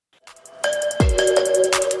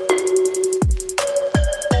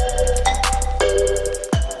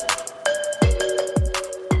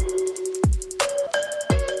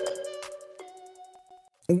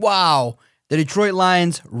wow, the Detroit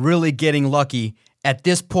Lions really getting lucky at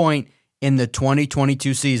this point in the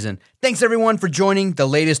 2022 season. Thanks everyone for joining the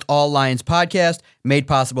latest All Lions podcast, made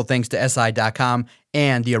possible thanks to SI.com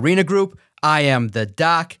and the Arena Group. I am the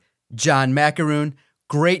Doc, John Macaroon.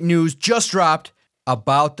 Great news just dropped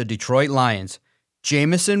about the Detroit Lions.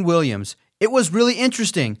 Jameson Williams. It was really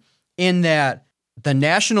interesting in that the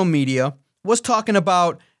national media was talking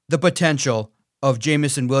about the potential of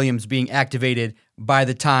Jameson Williams being activated by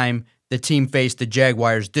the time the team faced the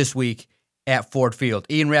Jaguars this week at Ford Field.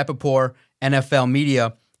 Ian Rappaport, NFL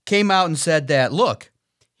media, came out and said that, look,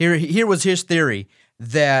 here was his theory,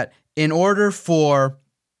 that in order for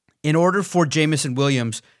Jameson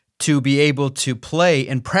Williams to be able to play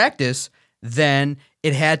and practice, then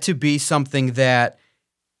it had to be something that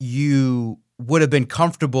you would have been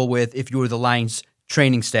comfortable with if you were the Lions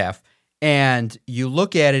training staff. And you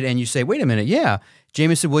look at it and you say, wait a minute, yeah,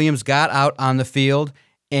 Jameson Williams got out on the field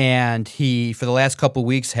and he, for the last couple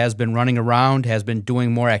weeks, has been running around, has been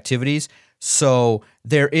doing more activities. So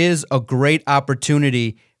there is a great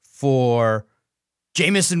opportunity for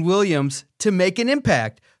Jameson Williams to make an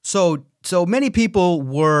impact. So many people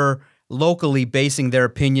were locally basing their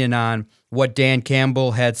opinion on what Dan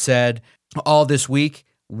Campbell had said all this week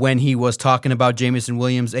when he was talking about Jameson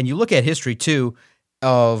Williams. And you look at history, too,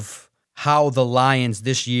 of how the Lions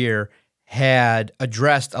this year had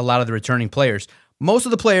addressed a lot of the returning players. Most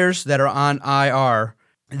of the players that are on IR,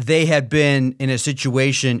 they had been in a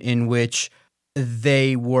situation in which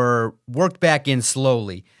they were worked back in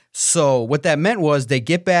slowly. So what that meant was they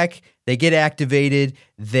get back, they get activated,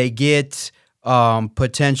 they get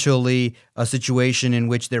potentially a situation in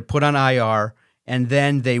which they're put on IR, and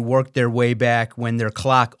then they work their way back when their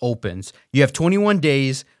clock opens. You have 21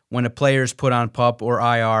 days when a player is put on PUP or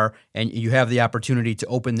IR, and you have the opportunity to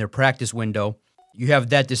open their practice window. You have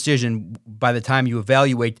that decision by the time you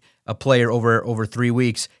evaluate a player over 3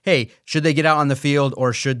 weeks. Hey, should they get out on the field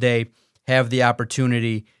or should they have the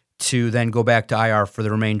opportunity to then go back to IR for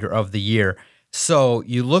the remainder of the year? So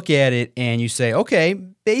you look at it and you say, okay,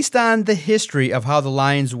 based on the history of how the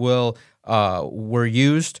Lions were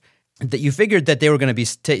used, that you figured that they were going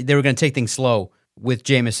to take things slow with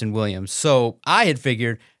Jameson Williams. So I had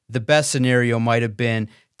figured the best scenario might have been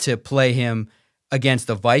to play him against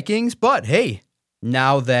the Vikings, but hey,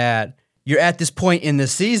 now that you're at this point in the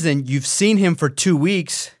season, you've seen him for 2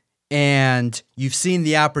 weeks, and you've seen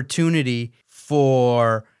the opportunity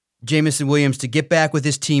for Jameson Williams to get back with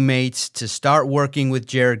his teammates, to start working with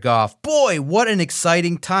Jared Goff. Boy, what an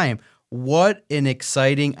exciting time. What an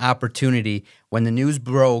exciting opportunity when the news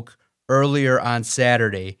broke earlier on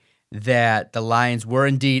Saturday that the Lions were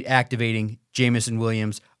indeed activating Jameson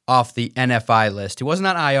Williams off the NFI list. He wasn't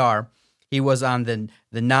on IR. He was on the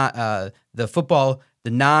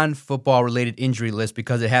non-football related injury list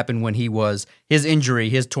because it happened when his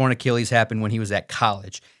torn Achilles happened when he was at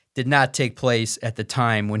college. Did not take place at the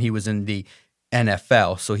time when he was in the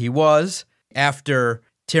NFL. So he was, after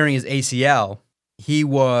tearing his ACL, he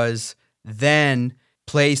was then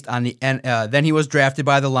placed on then he was drafted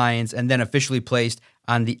by the Lions and then officially placed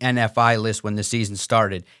on the NFI list when the season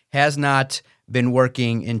started. Has not been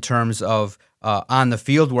working in terms of on the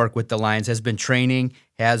field work with the Lions, has been training,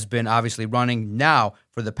 has been obviously running. Now,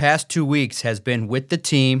 for the past 2 weeks, has been with the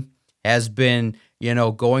team, has been,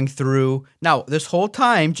 going through. Now, this whole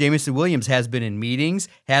time, Jameson Williams has been in meetings,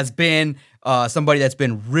 has been somebody that's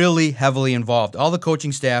been really heavily involved. All the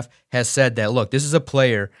coaching staff has said that, look, this is a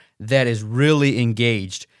player that is really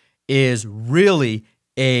engaged, is really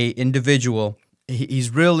a individual.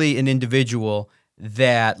 He's really an individual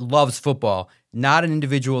that loves football, not an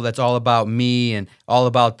individual that's all about me and all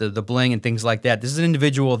about the bling and things like that. This is an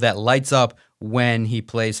individual that lights up when he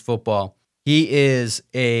plays football. He is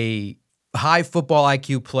a high football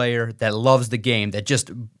IQ player that loves the game, that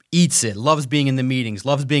just eats it, loves being in the meetings,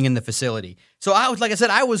 loves being in the facility. So I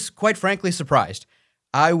was quite frankly surprised.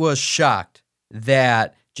 I was shocked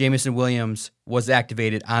that Jameson Williams was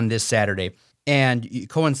activated on this Saturday. And it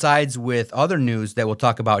coincides with other news that we'll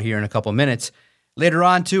talk about here in a couple of minutes. Later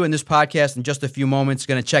on, too, in this podcast, in just a few moments,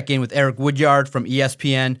 going to check in with Eric Woodyard from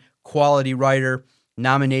ESPN, quality writer,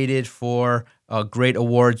 nominated for great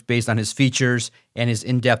awards based on his features and his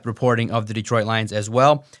in-depth reporting of the Detroit Lions as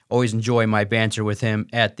well. Always enjoy my banter with him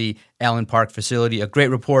at the Allen Park facility. A great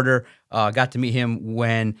reporter. Got to meet him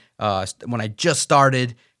when I just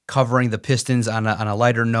started covering the Pistons on a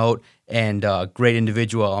lighter note, and great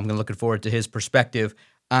individual. I'm looking forward to his perspective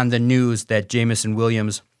on the news that Jameson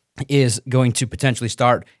Williams is going to potentially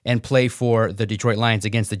start and play for the Detroit Lions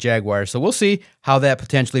against the Jaguars. So we'll see how that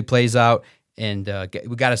potentially plays out And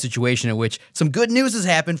we got a situation in which some good news has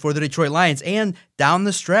happened for the Detroit Lions. And down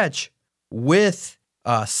the stretch, with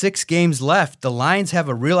 6 games left, the Lions have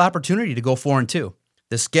a real opportunity to go 4-2.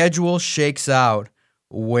 The schedule shakes out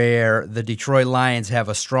where the Detroit Lions have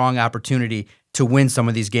a strong opportunity to win some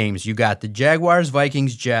of these games. You got the Jaguars,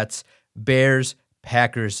 Vikings, Jets, Bears,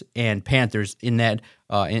 Packers, and Panthers in that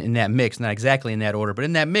mix. Not exactly in that order, but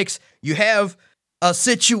in that mix, you have a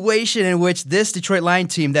situation in which this Detroit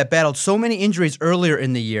Lions team that battled so many injuries earlier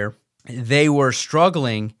in the year, they were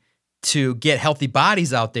struggling to get healthy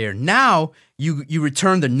bodies out there. Now you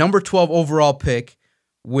return the number 12 overall pick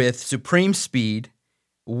with supreme speed,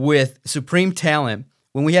 with supreme talent.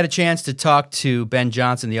 When we had a chance to talk to Ben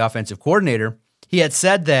Johnson, the offensive coordinator, he had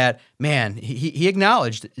said that, man, he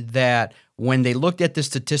acknowledged that when they looked at the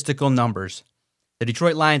statistical numbers, the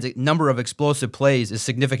Detroit Lions' number of explosive plays is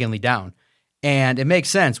significantly down. And it makes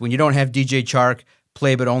sense when you don't have DJ Chark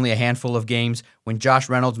play but only a handful of games, when Josh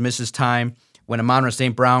Reynolds misses time, when Amon-Ra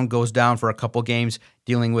St. Brown goes down for a couple games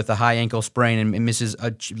dealing with a high ankle sprain and misses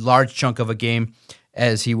a large chunk of a game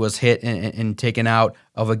as he was hit and taken out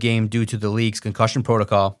of a game due to the league's concussion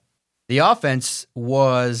protocol. The offense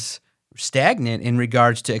was stagnant in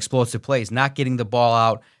regards to explosive plays, not getting the ball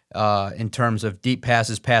out in terms of deep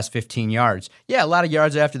passes past 15 yards. Yeah, a lot of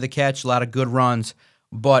yards after the catch, a lot of good runs,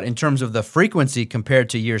 but in terms of the frequency compared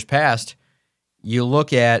to years past, you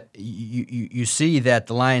look at, you see that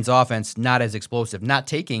the Lions offense not as explosive, not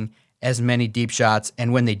taking as many deep shots,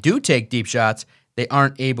 and when they do take deep shots, they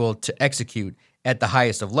aren't able to execute at the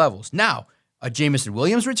highest of levels. Now, a Jameson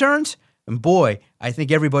Williams returns, and boy, I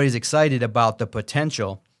think everybody's excited about the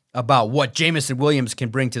potential, about what Jameson Williams can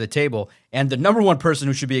bring to the table, and the number one person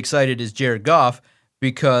who should be excited is Jared Goff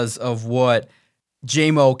because of what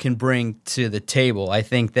J-Mo can bring to the table. I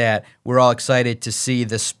think that we're all excited to see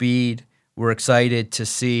the speed. We're excited to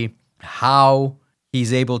see how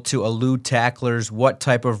he's able to elude tacklers. What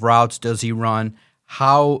type of routes does he run?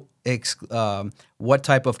 What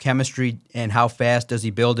type of chemistry and how fast does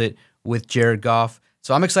he build it with Jared Goff?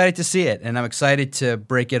 So I'm excited to see it, and I'm excited to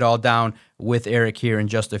break it all down with Eric here in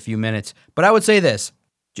just a few minutes. But I would say this,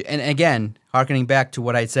 and again, hearkening back to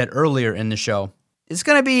what I said earlier in the show, it's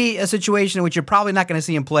going to be a situation in which you're probably not going to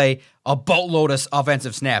see him play a boatload of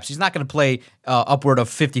offensive snaps. He's not going to play upward of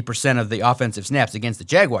 50% of the offensive snaps against the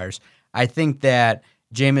Jaguars. I think that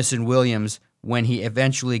Jameson Williams, when he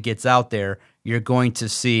eventually gets out there, you're going to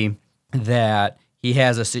see that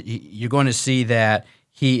you're going to see that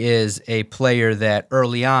he is a player that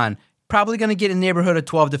early on probably going to get in the neighborhood of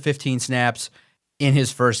 12 to 15 snaps in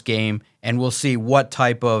his first game, and we'll see what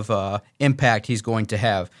type of impact he's going to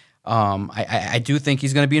have. I do think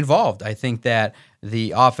he's going to be involved. I think that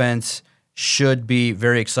the offense should be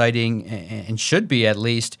very exciting and should be, at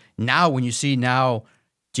least now, when you see now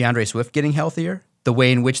DeAndre Swift getting healthier, the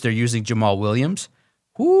way in which they're using Jamal Williams.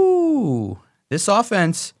 This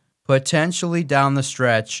offense potentially down the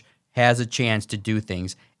stretch has a chance to do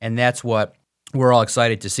things, and that's what we're all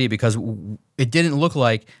excited to see, because it didn't look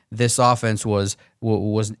like this offense was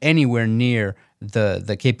anywhere near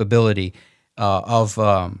the capability of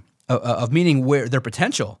meeting where their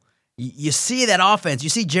potential. You see that offense. You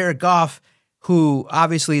see Jared Goff, who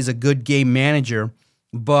obviously is a good game manager,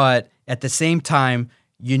 but at the same time,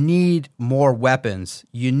 you need more weapons.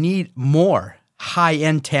 You need more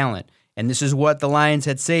high-end talent, and this is what the Lions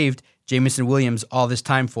had saved Jameson Williams all this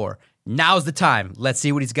time for. Now's the time. Let's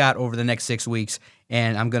see what he's got over the next 6 weeks,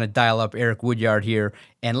 and I'm going to dial up Eric Woodyard here,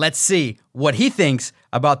 and let's see what he thinks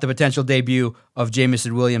about the potential debut of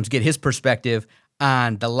Jameson Williams, get his perspective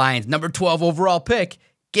on the Lions' number 12 overall pick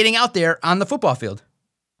getting out there on the football field.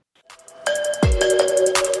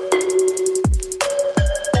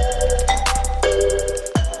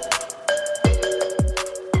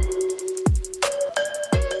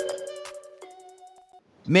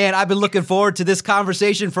 Man, I've been looking forward to this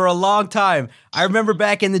conversation for a long time. I remember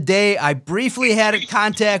back in the day, I briefly had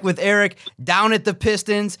contact with Eric down at the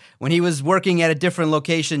Pistons when he was working at a different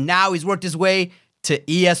location. Now he's worked his way to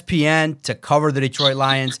ESPN to cover the Detroit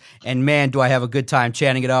Lions. And man, do I have a good time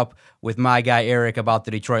chatting it up with my guy Eric about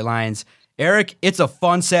the Detroit Lions. Eric, it's a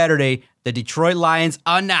fun Saturday. The Detroit Lions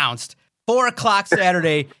announced 4 o'clock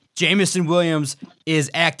Saturday, Jameson Williams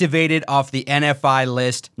is activated off the NFI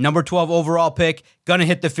list. Number 12 overall pick, gonna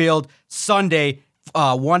hit the field Sunday,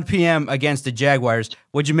 1 p.m. against the Jaguars.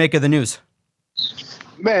 What'd you make of the news?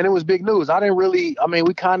 Man, it was big news.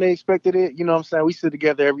 We kind of expected it. You know what I'm saying? We sit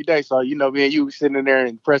together every day. So, me and you were sitting in there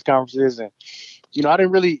in press conferences. And,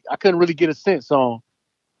 I couldn't really get a sense on,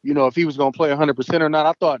 if he was going to play 100% or not.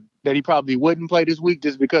 I thought that he probably wouldn't play this week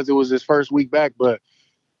just because it was his first week back. But,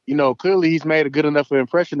 clearly he's made a good enough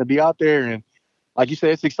impression to be out there. And like you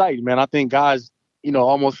said, it's exciting, man. I think guys,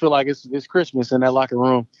 almost feel like it's Christmas in that locker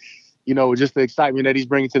room, just the excitement that he's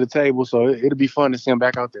bringing to the table. So it'll be fun to see him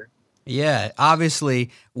back out there. Yeah, obviously,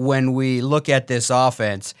 when we look at this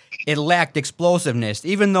offense, it lacked explosiveness.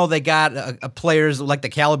 Even though they got players like the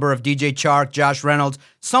caliber of DJ Chark, Josh Reynolds,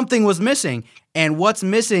 something was missing. And what's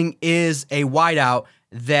missing is a wideout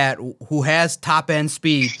who has top-end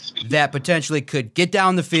speed that potentially could get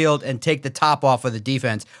down the field and take the top off of the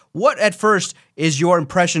defense. What, at first, is your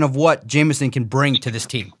impression of what Jameson can bring to this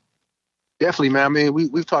team? Definitely, man. I mean,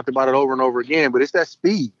 we've talked about it over and over again, but it's that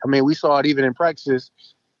speed. I mean, we saw it even in practices.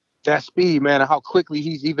 That speed, man, and how quickly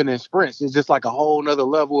he's even in sprints. It's just like a whole nother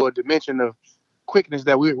level or dimension of quickness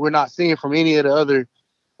that we're not seeing from any of the other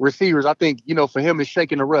receivers. I think, for him, it's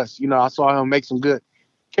shaking the rust. I saw him make some good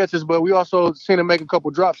catches, but we also seen him make a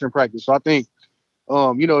couple drops in practice. So I think,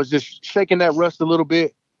 it's just shaking that rust a little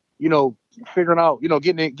bit, figuring out,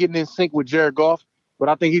 getting in sync with Jared Goff. But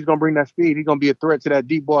I think he's going to bring that speed. He's going to be a threat to that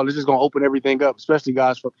deep ball. It's just going to open everything up, especially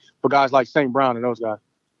guys for guys like St. Brown and those guys.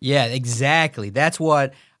 Yeah, exactly. That's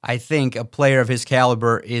what I think a player of his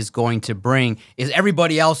caliber is going to bring, is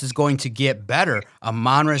everybody else is going to get better.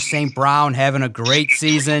 Amon-Ra St. Brown having a great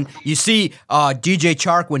season. You see DJ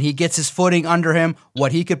Chark, when he gets his footing under him,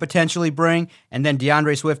 what he could potentially bring. And then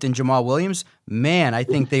DeAndre Swift and Jamal Williams. Man, I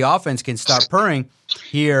think the offense can start purring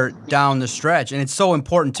here down the stretch. And it's so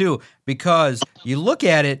important, too, because you look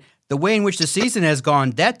at it, the way in which the season has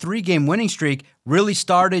gone, that 3-game winning streak really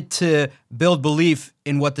started to build belief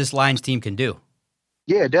in what this Lions team can do.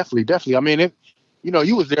 Yeah, definitely. I mean,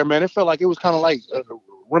 you was there, man. It felt like it was kind of like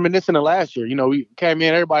reminiscent of last year. We came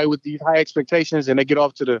in, everybody with these high expectations, and they get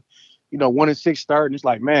off to the, 1-6 start, and it's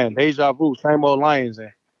like, man, deja vu, same old Lions.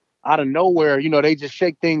 And out of nowhere, they just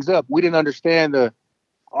shake things up. We didn't understand the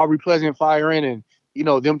Aubrey Pleasant firing and,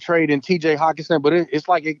 them trading T.J. Hockenson, but it's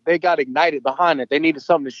like they got ignited behind it. They needed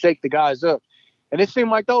something to shake the guys up. And it seemed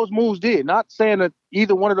like those moves did. Not saying that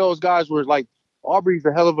either one of those guys was like, Aubrey's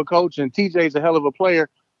a hell of a coach and TJ's a hell of a player,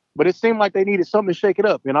 but it seemed like they needed something to shake it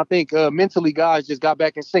up. And I think mentally guys just got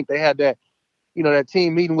back in sync. They had that, that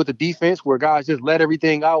team meeting with the defense where guys just let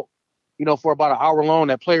everything out, for about an hour long,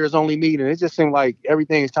 that players only meeting. It just seemed like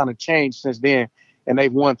everything has kind of changed since then, and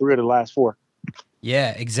they've won 3 of the last 4.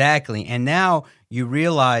 Yeah, exactly. And now you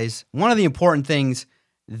realize one of the important things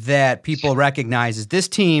that people recognize is this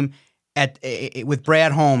team with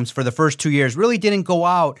Brad Holmes for the first 2 years really didn't go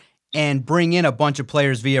out and bring in a bunch of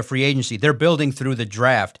players via free agency. They're building through the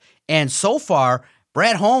draft. And so far,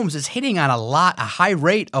 Brad Holmes is hitting on a high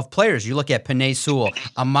rate of players. You look at Penei Sewell,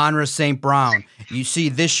 Amon-Ra St. Brown. You see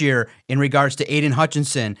this year in regards to Aiden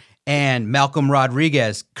Hutchinson and Malcolm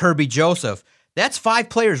Rodriguez, Kirby Joseph. That's 5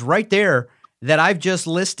 players right there that I've just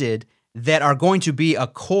listed that are going to be a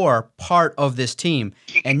core part of this team.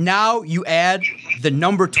 And now you add the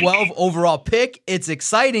number 12 overall pick. It's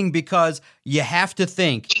exciting because you have to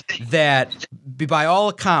think that, by all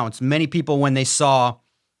accounts, many people, when they saw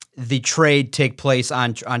the trade take place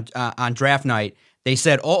on draft night, they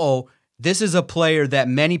said, this is a player that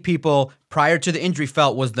many people prior to the injury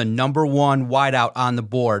felt was the number 1 wideout on the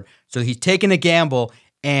board. So he's taking a gamble.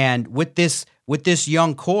 And with this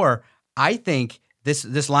young core, I think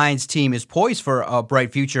this Lions team is poised for a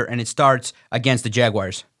bright future, and it starts against the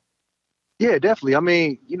Jaguars. Yeah, definitely. I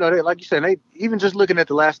mean, like you said, they even just looking at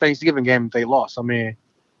the last Thanksgiving game that they lost. I mean,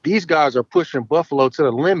 these guys are pushing Buffalo to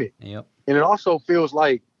the limit. Yep. And it also feels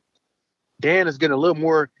like Dan is getting a little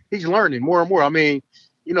more. He's learning more and more. I mean,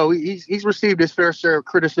 he's received his fair share of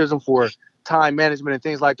criticism for time management and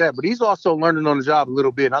things like that, but he's also learning on the job a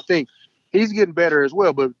little bit. And I think he's getting better as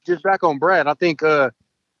well. But just back on Brad, I think,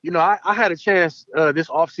 I had a chance this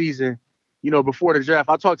offseason, before the draft.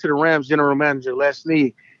 I talked to the Rams general manager, Les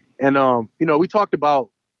Snead, and, we talked about,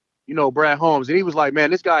 Brad Holmes, and he was like, man,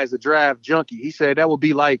 this guy is a draft junkie. He said that would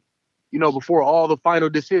be like, before all the final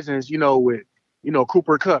decisions, with,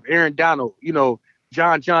 Cooper Kupp, Aaron Donald,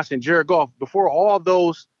 John Johnson, Jared Goff, before all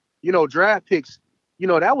those, draft picks,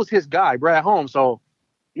 that was his guy, Brad Holmes. So,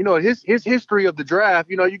 his history of the draft,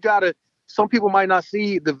 some people might not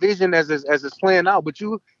see the vision as it's playing out, but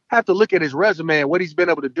you have to look at his resume and what he's been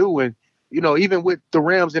able to do. And, even with the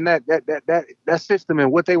Rams and that system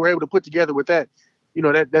and what they were able to put together with that,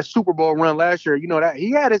 that Super Bowl run last year, that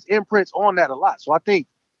he had his imprints on that a lot. So I think,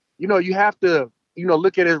 you have to,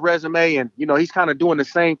 look at his resume and, he's kind of doing the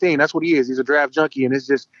same thing. That's what he is. He's a draft junkie, and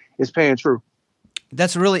it's paying true.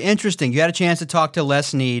 That's really interesting. You had a chance to talk to Les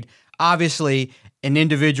Snead. Obviously, an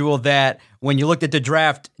individual that, when you looked at the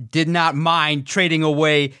draft, did not mind trading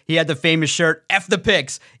away. He had the famous shirt, F the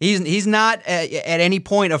picks. He's not at any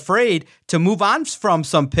point afraid to move on from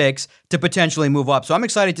some picks to potentially move up. So I'm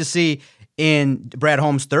excited to see in Brad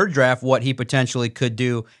Holmes' third draft what he potentially could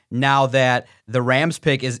do now that the Rams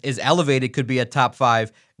pick is elevated, could be a top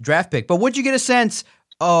 5 draft pick. But would you get a sense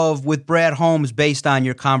of with Brad Holmes based on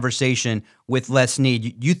your conversation with Les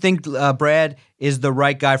Snead? You think Brad is the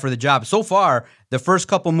right guy for the job? So far, the first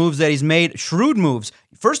couple moves that he's made, shrewd moves.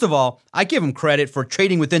 First of all, I give him credit for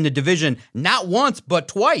trading within the division not once, but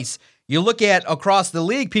twice. You look at across the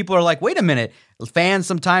league, people are like, wait a minute. Fans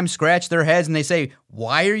sometimes scratch their heads and they say,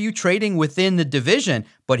 why are you trading within the division?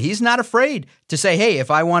 But he's not afraid to say, hey,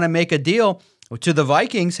 if I want to make a deal to the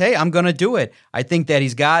Vikings, hey, I'm going to do it. I think that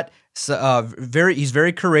he's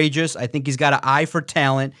very courageous. I think he's got an eye for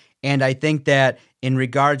talent. And I think that in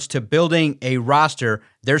regards to building a roster,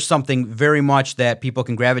 there's something very much that people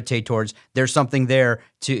can gravitate towards. There's something there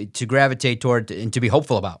to gravitate toward and to be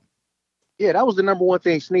hopeful about. Yeah, that was the number one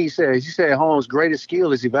thing Snead said. He said Holmes' greatest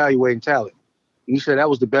skill is evaluating talent. He said that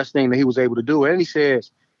was the best thing that he was able to do. And he says,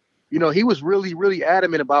 he was really, really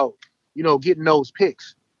adamant about, getting those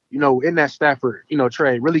picks, in that Stafford,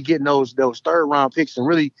 trade, really getting those third round picks and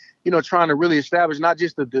really, trying to really establish not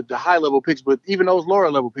just the high level picks, but even those lower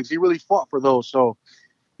level picks. He really fought for those. So,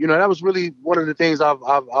 that was really one of the things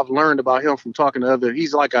I've learned about him from talking to others.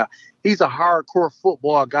 He's a hardcore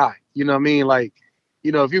football guy. You know what I mean? Like,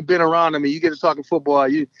 if you've been around him and you get to talking football,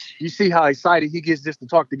 you see how excited he gets just to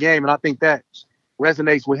talk the game. And I think that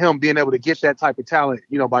resonates with him being able to get that type of talent,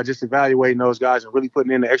 by just evaluating those guys and really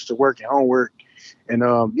putting in the extra work and homework. And,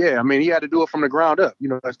 he had to do it from the ground up.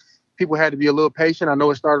 People had to be a little patient. I know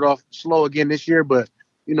it started off slow again this year, but,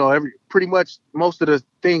 pretty much most of the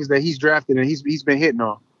things that he's drafted and he's been hitting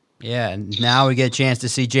on. Yeah, and now we get a chance to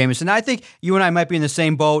see Jameson. I think you and I might be in the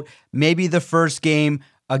same boat. Maybe the first game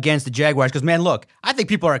against the Jaguars, because, man, look, I think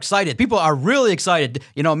people are excited. People are really excited,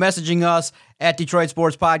 messaging us at Detroit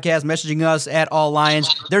Sports Podcast, messaging us at All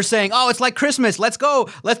Lions. They're saying, oh, it's like Christmas. Let's go.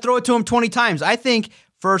 Let's throw it to him 20 times. I think,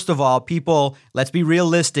 first of all, people, let's be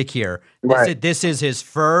realistic here. Right. This is his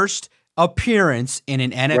first appearance in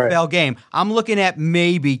an NFL game. I'm looking at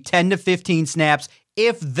maybe 10 to 15 snaps,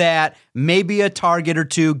 if that, maybe a target or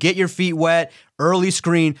two, get your feet wet, early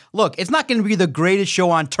screen. Look, it's not going to be the greatest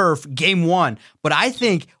show on turf game one, but I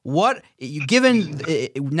think given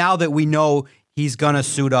now that we know he's going to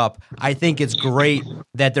suit up, I think it's great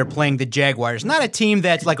that they're playing the Jaguars. Not a team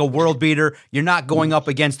that's like a world beater. You're not going up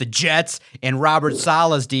against the Jets and Robert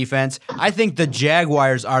Saleh's defense. I think the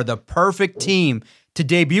Jaguars are the perfect team to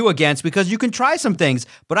debut against because you can try some things,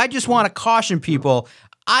 but I just want to caution people.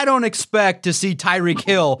 I don't expect to see Tyreek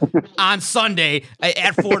Hill on Sunday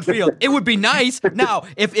at Ford Field. It would be nice. Now,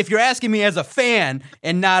 if you're asking me as a fan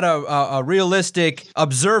and not a realistic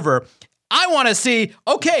observer, I want to see,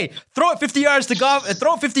 okay, throw it 50 yards to Goff,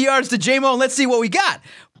 throw it 50 yards to J-Mo, and let's see what we got.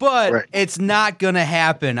 But It's not going to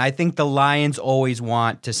happen. I think the Lions always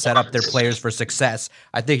want to set up their players for success.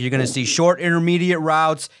 I think you're going to see short, intermediate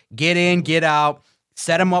routes, get in, get out,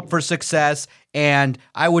 set them up for success, and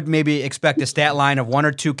I would maybe expect a stat line of 1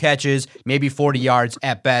 or 2 catches, maybe 40 yards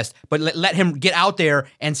at best, but let him get out there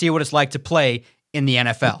and see what it's like to play in the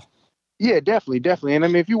NFL. Yeah, definitely. And I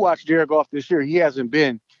mean, if you watch Jared Goff this year, he hasn't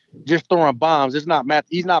been just throwing bombs. It's not Matt.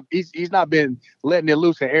 He's not been letting it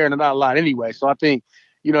loose and airing it out a lot anyway. So I think,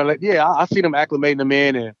 I see them acclimating him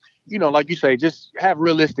in, and like you say, just have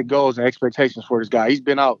realistic goals and expectations for this guy. He's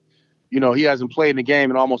been out. He hasn't played in the game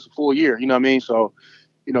in almost a full year. You know what I mean? So,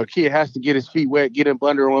 the kid has to get his feet wet, get up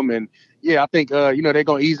under him. And, I think, they're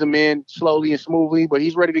going to ease him in slowly and smoothly. But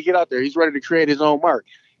he's ready to get out there. He's ready to create his own mark.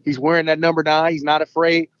 He's wearing that number 9. He's not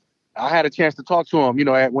afraid. I had a chance to talk to him,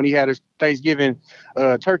 when he had his Thanksgiving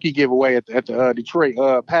turkey giveaway at the Detroit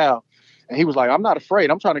PAL. And he was like, I'm not afraid.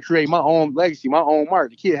 I'm trying to create my own legacy, my own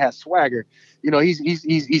mark. The kid has swagger.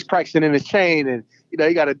 He's practicing in his chain, and,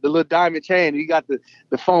 he got the little diamond chain, and he got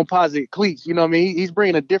the foam posit cleats. You know what I mean? He's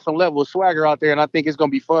bringing a different level of swagger out there, and I think it's going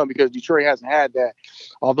to be fun because Detroit hasn't had that.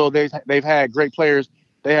 Although they've had great players,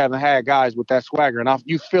 they haven't had guys with that swagger. And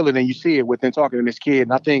you feel it and you see it within talking to this kid.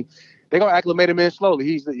 And I think they're going to acclimate him in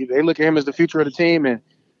slowly. They look at him as the future of the team, and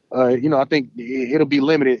I think it'll be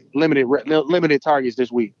limited targets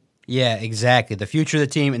this week. Yeah, exactly. The future of the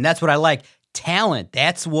team, and that's what I like. Talent.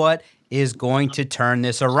 That's what is going to turn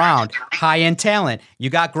this around. High-end talent. You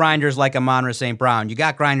got grinders like Amon-Ra St. Brown. You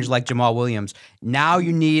got grinders like Jamal Williams. Now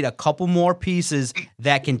you need a couple more pieces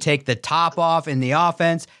that can take the top off in the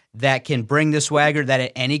offense, that can bring the swagger, that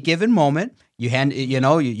at any given moment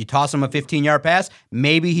You toss him a 15-yard pass.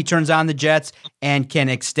 Maybe he turns on the jets and can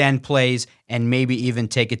extend plays and maybe even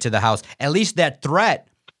take it to the house. At least that threat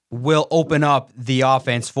will open up the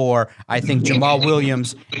offense for, I think, Jamal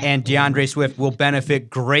Williams and DeAndre Swift will benefit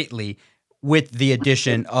greatly with the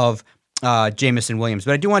addition of Jameson Williams.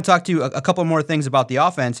 But I do want to talk to you a couple more things about the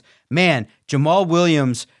offense. Man, Jamal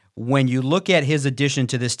Williams, when you look at his addition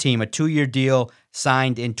to this team, a 2-year deal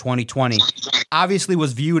signed in 2020, obviously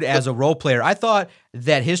was viewed as a role player. I thought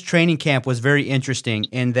that his training camp was very interesting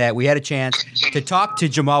in that we had a chance to talk to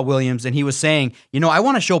Jamal Williams, and he was saying, I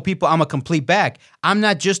want to show people I'm a complete back. I'm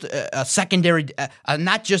not just a secondary,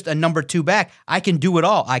 not just a number 2 back. I can do it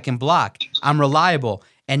all. I can block. I'm reliable.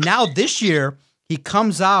 And now this year, he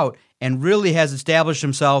comes out and really has established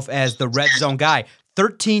himself as the red zone guy.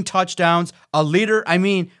 13 touchdowns, a leader. I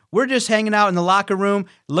mean, we're just hanging out in the locker room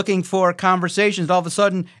looking for conversations. All of a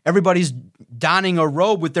sudden, everybody's donning a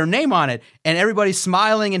robe with their name on it, and everybody's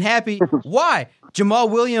smiling and happy. Why? Jamal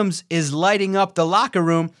Williams is lighting up the locker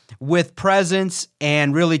room with presence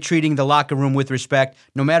and really treating the locker room with respect,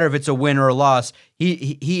 no matter if it's a win or a loss.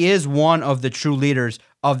 He is one of the true leaders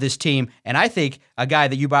of this team, and I think a guy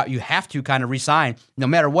that you have to kind of re-sign, no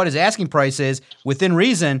matter what his asking price is, within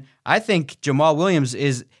reason. I think Jamal Williams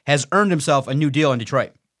has earned himself a new deal in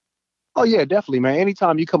Detroit. Oh, yeah, definitely, man.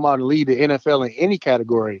 Anytime you come out and lead the NFL in any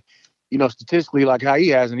category, statistically like how he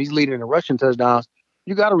has, and he's leading in rushing touchdowns,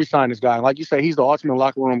 you got to re-sign this guy. Like you say, he's the ultimate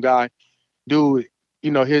locker room guy. Dude,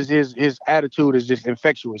 his attitude is just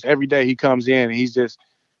infectious. Every day he comes in and he's just,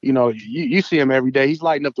 you see him every day. He's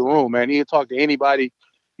lighting up the room, man. He'll talk to anybody,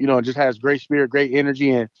 just has great spirit, great energy,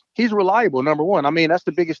 and he's reliable, number one. I mean, that's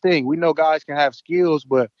the biggest thing. We know guys can have skills,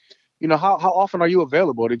 but, how often are you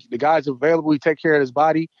available? The guy's available. He take care of his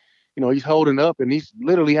body. He's holding up, and he's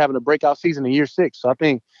literally having a breakout season in year 6. So I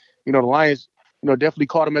think, the Lions, definitely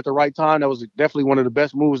caught him at the right time. That was definitely one of the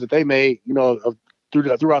best moves that they made,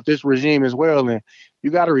 throughout this regime as well. And you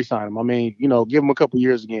got to re-sign him. I mean, give him a couple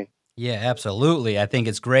years again. Yeah, absolutely. I think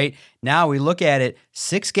it's great. Now we look at it,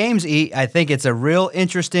 6 games, I think it's a real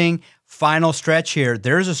interesting final stretch here.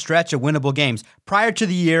 There's a stretch of winnable games. Prior to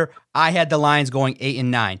the year, I had the Lions going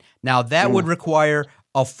 8-9. Now that would require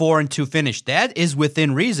a 4-2 finish. That is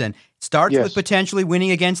within reason. Starts with potentially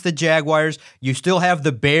winning against the Jaguars. You still have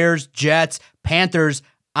the Bears, Jets, Panthers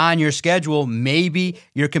on your schedule. Maybe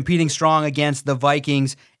you're competing strong against the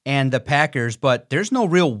Vikings and the Packers, but there's no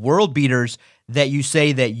real world beaters that you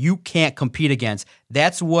say that you can't compete against.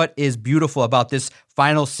 That's what is beautiful about this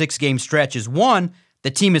final 6-game stretch is, one, the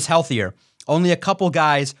team is healthier. Only a couple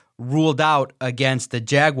guys ruled out against the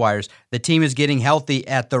Jaguars. The team is getting healthy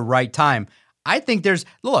at the right time. I think the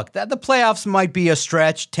playoffs might be a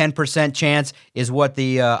stretch. 10% chance is what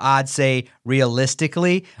the odds say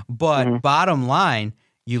realistically. But bottom line,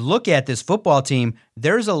 you look at this football team,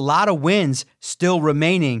 there's a lot of wins still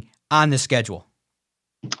remaining on the schedule.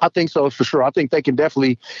 I think so, for sure. I think they can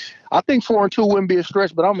definitely – I think 4-2 wouldn't be a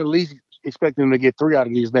stretch, but I'm at least expecting them to get 3 out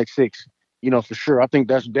of these next 6, for sure. I think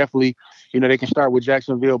that's definitely – they can start with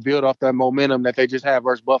Jacksonville, build off that momentum that they just had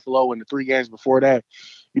versus Buffalo in the 3 games before that.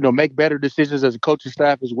 Make better decisions as a coaching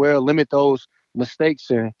staff as well, limit those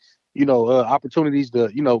mistakes and, opportunities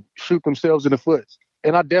to, shoot themselves in the foot.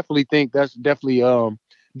 And I definitely think that's definitely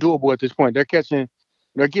doable at this point. They're getting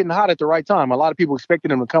hot at the right time. A lot of people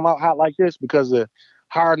expected them to come out hot like this because of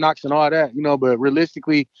Hard Knocks and all that, but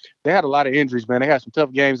realistically, they had a lot of injuries, man. They had some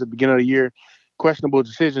tough games at the beginning of the year, questionable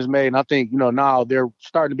decisions made. And I think, now they're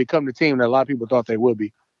starting to become the team that a lot of people thought they would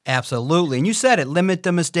be. Absolutely. And you said it, limit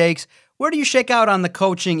the mistakes. Where do you shake out on the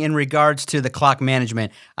coaching in regards to the clock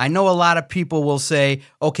management? I know a lot of people will say,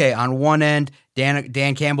 okay, on one end,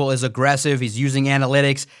 Dan Campbell is aggressive. He's using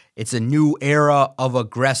analytics. It's a new era of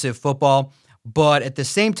aggressive football. But at the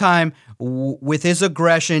same time, with his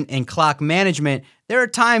aggression and clock management, there are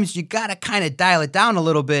times you got to kind of dial it down a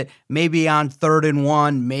little bit, maybe on 3rd and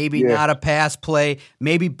 1, maybe not a pass play,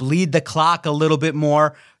 maybe bleed the clock a little bit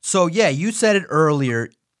more. So, yeah, you said it earlier.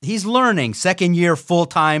 He's learning. 2nd year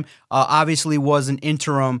full-time, obviously was an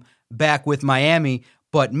interim back with Miami.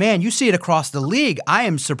 But, man, you see it across the league. I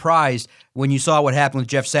am surprised when you saw what happened with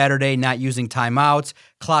Jeff Saturday not using timeouts,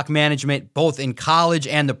 clock management, both in college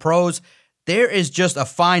and the pros. There is just a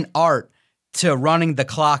fine art to running the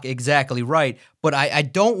clock exactly right. But I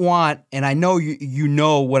don't want, and I know you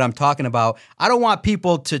know what I'm talking about, I don't want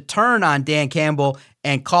people to turn on Dan Campbell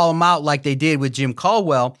and call him out like they did with Jim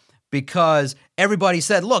Caldwell, because everybody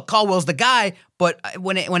said, look, Caldwell's the guy, but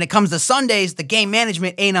when it comes to Sundays, the game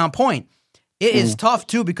management ain't on point. It is tough,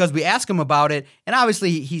 too, because we ask him about it, and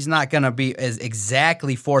obviously he's not going to be as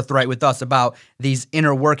exactly forthright with us about these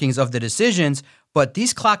inner workings of the decisions, but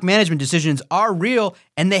these clock management decisions are real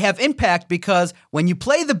and they have impact because when you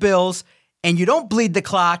play the Bills and you don't bleed the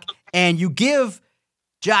clock and you give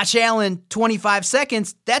Josh Allen 25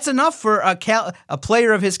 seconds, that's enough for a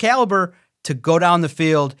player of his caliber to go down the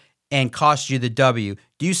field and cost you the W.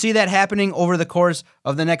 Do you see that happening over the course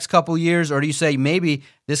of the next couple years, or do you say maybe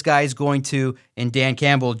this guy is going to, in Dan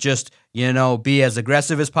Campbell, just be as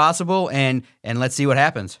aggressive as possible and let's see what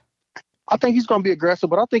happens? I think he's going to be aggressive,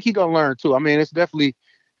 but I think he's going to learn too. I mean, it's definitely,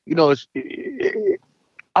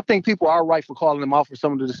 I think people are right for calling him out for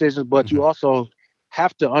some of the decisions, but you also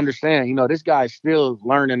have to understand, this guy is still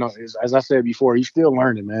learning. As I said before, he's still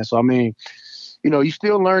learning, man. So, I mean, he's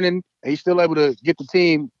still learning and he's still able to get the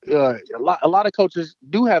team. A lot of coaches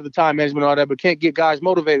do have the time management and all that, but can't get guys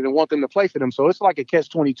motivated and want them to play for them. So it's like a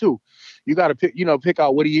catch-22. You got to pick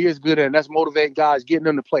out what he is good at, and that's motivating guys, getting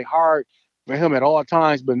them to play hard for him at all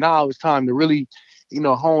times. But now it's time to really,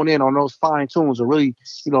 hone in on those fine tunes and really,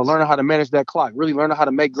 learn how to manage that clock, really learn how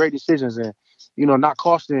to make great decisions and, not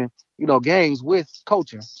costing, games with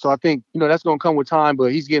coaching. So I think, that's going to come with time,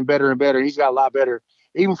 but he's getting better and better. He's got a lot better,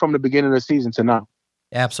 even from the beginning of the season to now.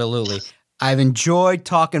 Absolutely. I've enjoyed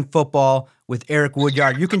talking football with Eric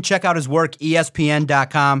Woodyard. You can check out his work,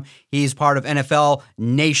 ESPN.com. He's part of NFL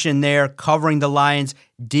Nation there, covering the Lions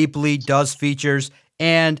deeply, does features,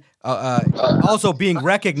 and also being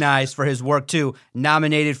recognized for his work, too,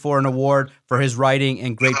 nominated for an award for his writing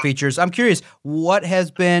and great features. I'm curious, what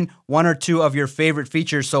has been one or two of your favorite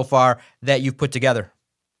features so far that you've put together?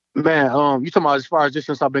 Man, you talking about as far as just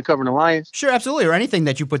since I've been covering the Lions? Sure, absolutely, or anything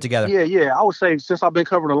that you put together. Yeah. I would say since I've been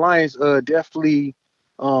covering the Lions, definitely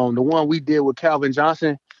the one we did with Calvin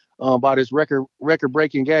Johnson about his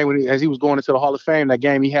record-breaking game as he was going into the Hall of Fame, that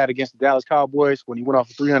game he had against the Dallas Cowboys when he went off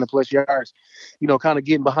for 300-plus yards, kind of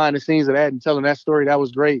getting behind the scenes of that and telling that story. That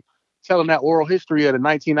was great. Telling that oral history of the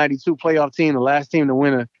 1992 playoff team, the last team to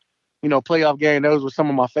win a, playoff game. Those were some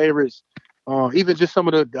of my favorites. Even just some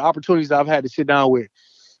of the opportunities I've had to sit down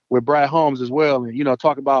with Brad Holmes as well. And,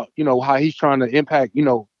 talk about, how he's trying to impact,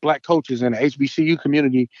 black coaches in the HBCU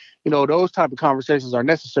community. Those type of conversations are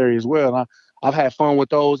necessary as well. And I've had fun with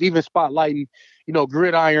those, even spotlighting,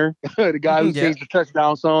 Gridiron, the guy who sings the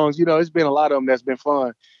touchdown songs. It's been a lot of them that's been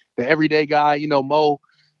fun. The everyday guy, Mo,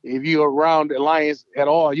 if you're around the Lions at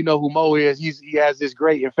all, you know who Mo is. He has this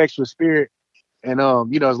great infectious spirit and,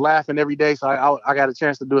 is laughing every day. So I got a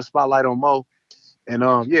chance to do a spotlight on Mo. And,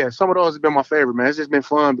 some of those have been my favorite, man. It's just been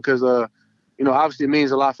fun because, obviously it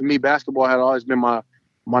means a lot for me. Basketball had always been my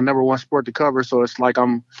number one sport to cover. So it's like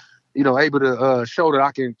I'm, able to show that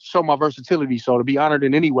I can show my versatility. So to be honored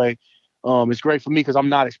in any way, it's great for me because I'm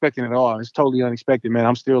not expecting it at all. It's totally unexpected, man.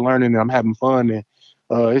 I'm still learning and I'm having fun. And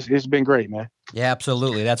it's been great, man. Yeah,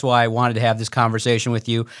 absolutely. That's why I wanted to have this conversation with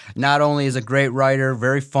you. Not only is a great writer,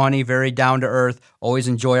 very funny, very down to earth, always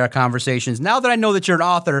enjoy our conversations. Now that I know that you're an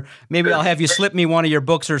author, maybe I'll have you slip me one of your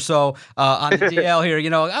books or so on the DL here.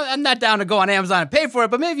 I'm not down to go on Amazon and pay for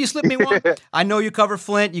it, but maybe you slip me one. I know you cover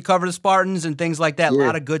Flint, you cover the Spartans and things like that. Yeah. A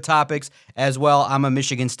lot of good topics as well. I'm a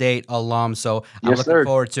Michigan State alum, so I'm looking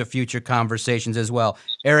forward to future conversations as well.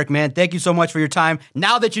 Eric, man, thank you so much for your time.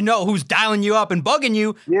 Now that you know who's dialing you up and bugging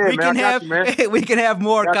you, we can have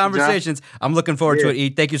more conversations. I'm looking forward to it, E.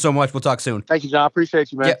 Thank you so much. We'll talk soon. Thank you, John.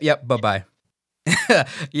 Appreciate you, man. Yep. Bye-bye.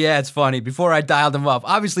 Yeah, it's funny. Before I dialed him up,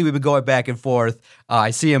 obviously we've been going back and forth.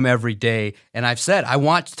 I see him every day, and I've said, I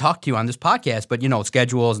want to talk to you on this podcast, but,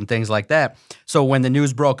 schedules and things like that. So when the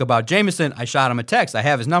news broke about Jameson, I shot him a text. I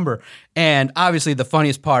have his number. And obviously the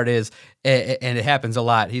funniest part is, and it happens a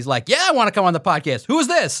lot, he's like, yeah, I want to come on the podcast. Who is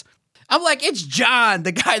this? I'm like, it's John,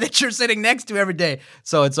 the guy that you're sitting next to every day.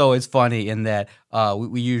 So it's always funny in that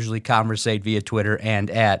we usually conversate via Twitter and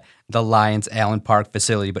at the Lions Allen Park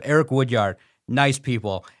facility. But Eric Woodyard, nice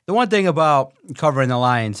people. The one thing about covering the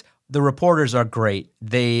Lions, the reporters are great.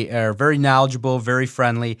 They are very knowledgeable, very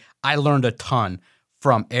friendly. I learned a ton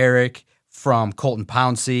from Eric, from Colton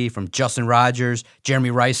Pouncey, from Justin Rogers, Jeremy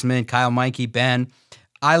Reisman, Kyle Meinke, Ben.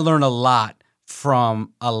 I learned a lot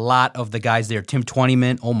from a lot of the guys there. Tim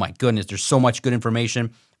Twentyman, oh my goodness, there's so much good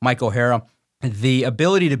information. Mike O'Hara. The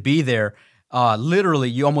ability to be there, literally,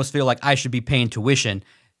 you almost feel like I should be paying tuition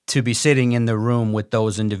to be sitting in the room with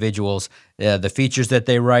those individuals. The features that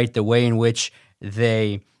they write, the way in which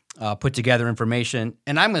they put together information.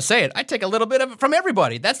 And I'm going to say it, I take a little bit of it from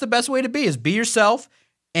everybody. That's the best way to be, is be yourself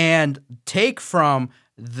and take from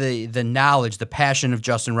the knowledge, the passion of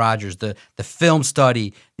Justin Rogers, the film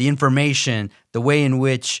study, the information, the way in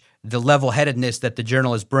which the level-headedness that the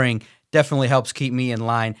journalists bring definitely helps keep me in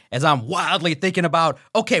line as I'm wildly thinking about,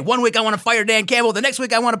 okay, one week I want to fire Dan Campbell, the next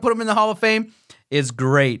week I want to put him in the Hall of Fame. It's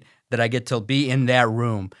great that I get to be in that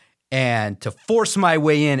room and to force my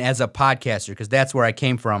way in as a podcaster, because that's where I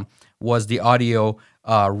came from, was the audio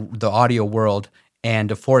world. And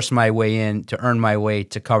to force my way in, to earn my way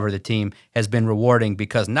to cover the team has been rewarding,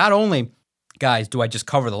 because not only, guys, do I just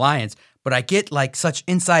cover the Lions, but I get like such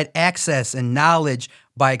inside access and knowledge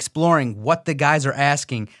by exploring what the guys are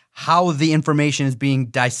asking, how the information is being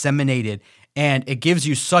disseminated. And it gives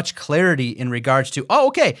you such clarity in regards to, oh,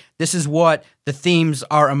 okay, this is what the themes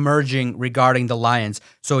are emerging regarding the Lions.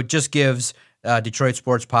 So it just gives Detroit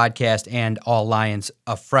Sports Podcast and All Lions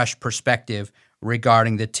a fresh perspective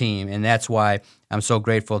regarding the team. And that's why I'm so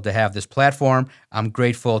grateful to have this platform. I'm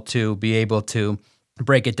grateful to be able to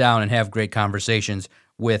break it down and have great conversations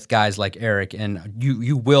with guys like Eric. And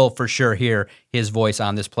you will for sure hear his voice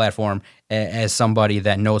on this platform as somebody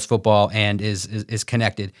that knows football and is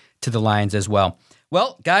connected to the Lions as well.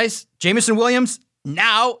 Well, guys, Jameson Williams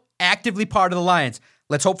now actively part of the Lions.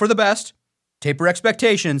 Let's hope for the best, taper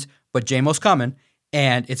expectations, but Jamo's coming,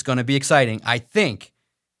 and it's going to be exciting. I think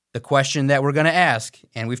the question that we're going to ask,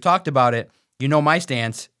 and we've talked about it, you know my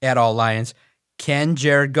stance at All Lions, can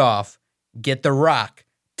Jared Goff get the rock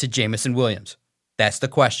to Jameson Williams? That's the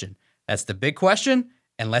question. That's the big question,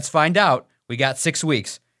 and let's find out. We got 6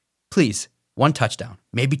 weeks. Please, 1 touchdown,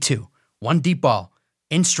 maybe 2, 1 deep ball,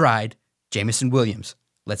 in stride, Jameson Williams.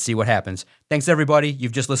 Let's see what happens. Thanks, everybody.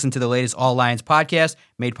 You've just listened to the latest All Lions podcast,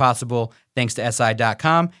 made possible thanks to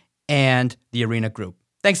SI.com and the Arena Group.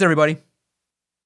 Thanks, everybody.